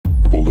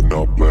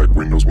Rolling up black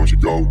windows once you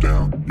go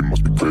down. You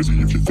must be crazy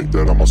if you think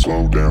that I'ma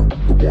slow down.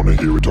 Don't wanna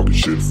hear it talking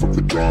shit, fuck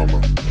the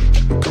drama.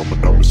 Keep it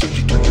coming, I'ma send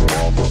you to your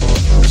mama.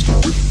 Mr.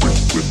 Whip, whip,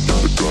 whip, get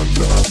the guns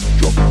out.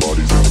 Dropping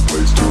bodies in the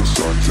place till the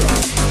sun's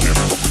out. Can't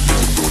fuck with me,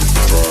 so don't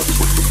even try.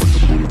 Cause when the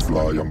bullets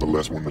fly, I'm the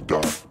last one to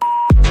die.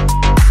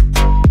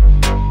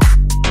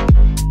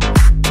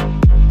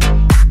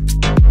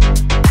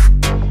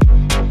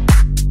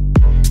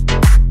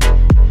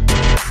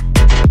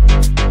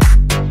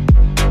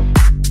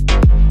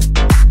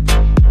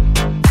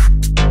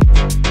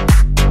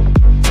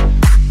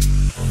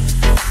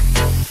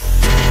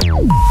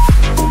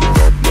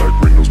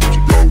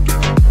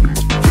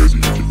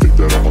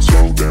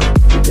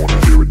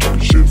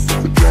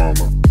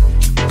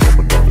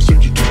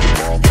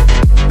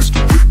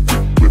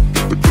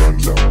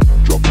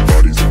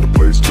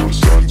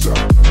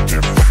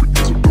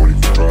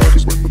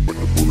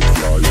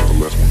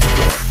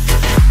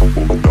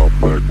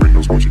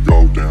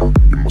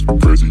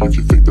 If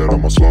you think that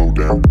I'ma slow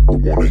down,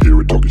 don't wanna hear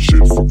it talking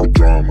shit, fuck the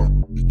drama.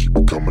 You keep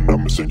it coming,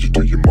 I'ma send you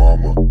to your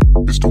mama.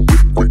 Pistol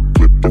whip, quick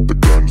clip, get the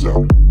guns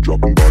out.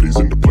 Dropping bodies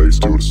into place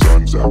till the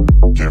sun's out.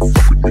 Can't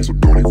fuck with me, so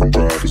don't even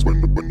try. Cause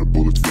when the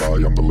bullets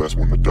fly, I'm the last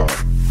one to die.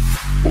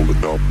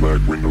 Pulling up black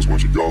windows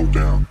once you go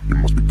down. You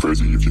must be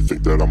crazy if you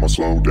think that I'ma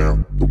slow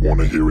down. Don't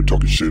wanna hear it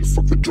talking shit,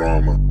 fuck the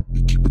drama.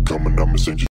 You keep it coming, I'ma send you